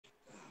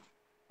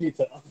need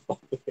to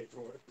unfold the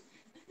paperwork.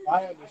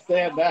 I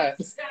understand that.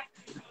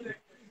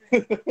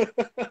 Oh,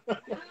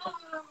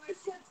 my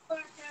shit's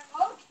fucking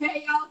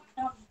okay. I'll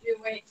come do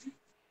it.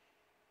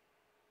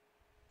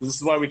 This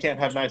is why we can't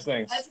have nice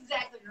things. That's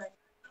exactly right.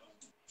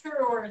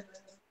 True words.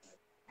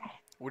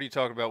 What are you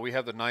talking about? We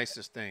have the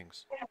nicest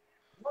things.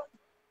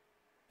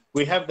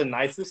 We have the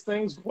nicest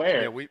things?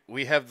 Where? Yeah,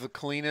 we have the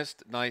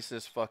cleanest,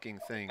 nicest fucking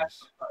things.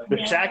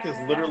 The shack is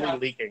literally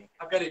leaking.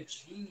 I've got a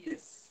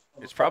genius.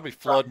 It's probably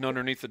flooding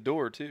underneath the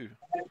door, too.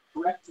 I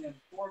correct him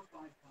 4 or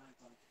 5 times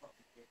on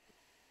fucking paper.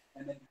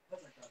 And then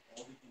because I got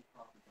all the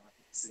improper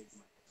documents saved in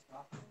my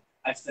desktop,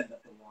 I send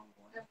up the wrong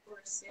one. Of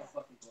course, yeah. Of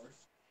fucking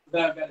course. But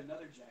then I've got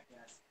another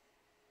jackass.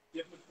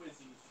 Give him a quiz.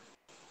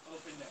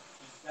 Open it.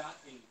 He's got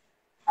a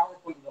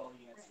PowerPoint with all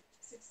the answers.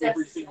 Success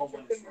Every single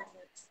one is wrong.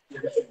 How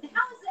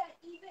is that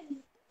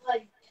even,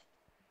 like,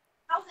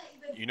 how's that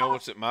even You know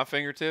what's at my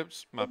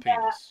fingertips? My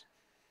penis.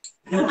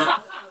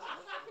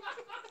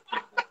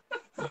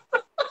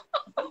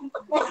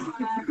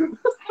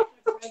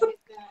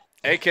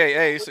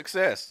 AKA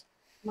success.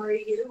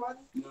 Marie, you one?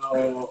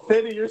 No.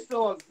 Penny, you're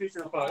still on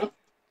speakerphone.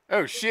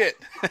 Oh, shit.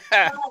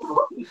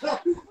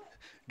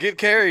 Get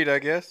carried, I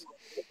guess.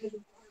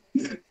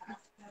 Yeah,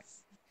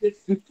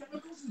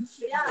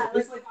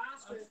 it's like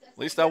At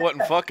least I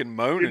wasn't fucking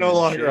moaning. You're no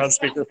longer on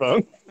shit.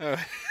 speakerphone. Oh.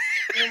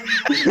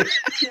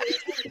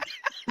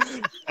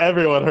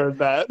 Everyone heard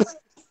that.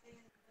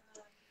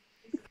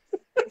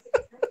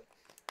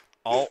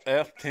 Alt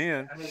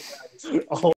F10. Oh.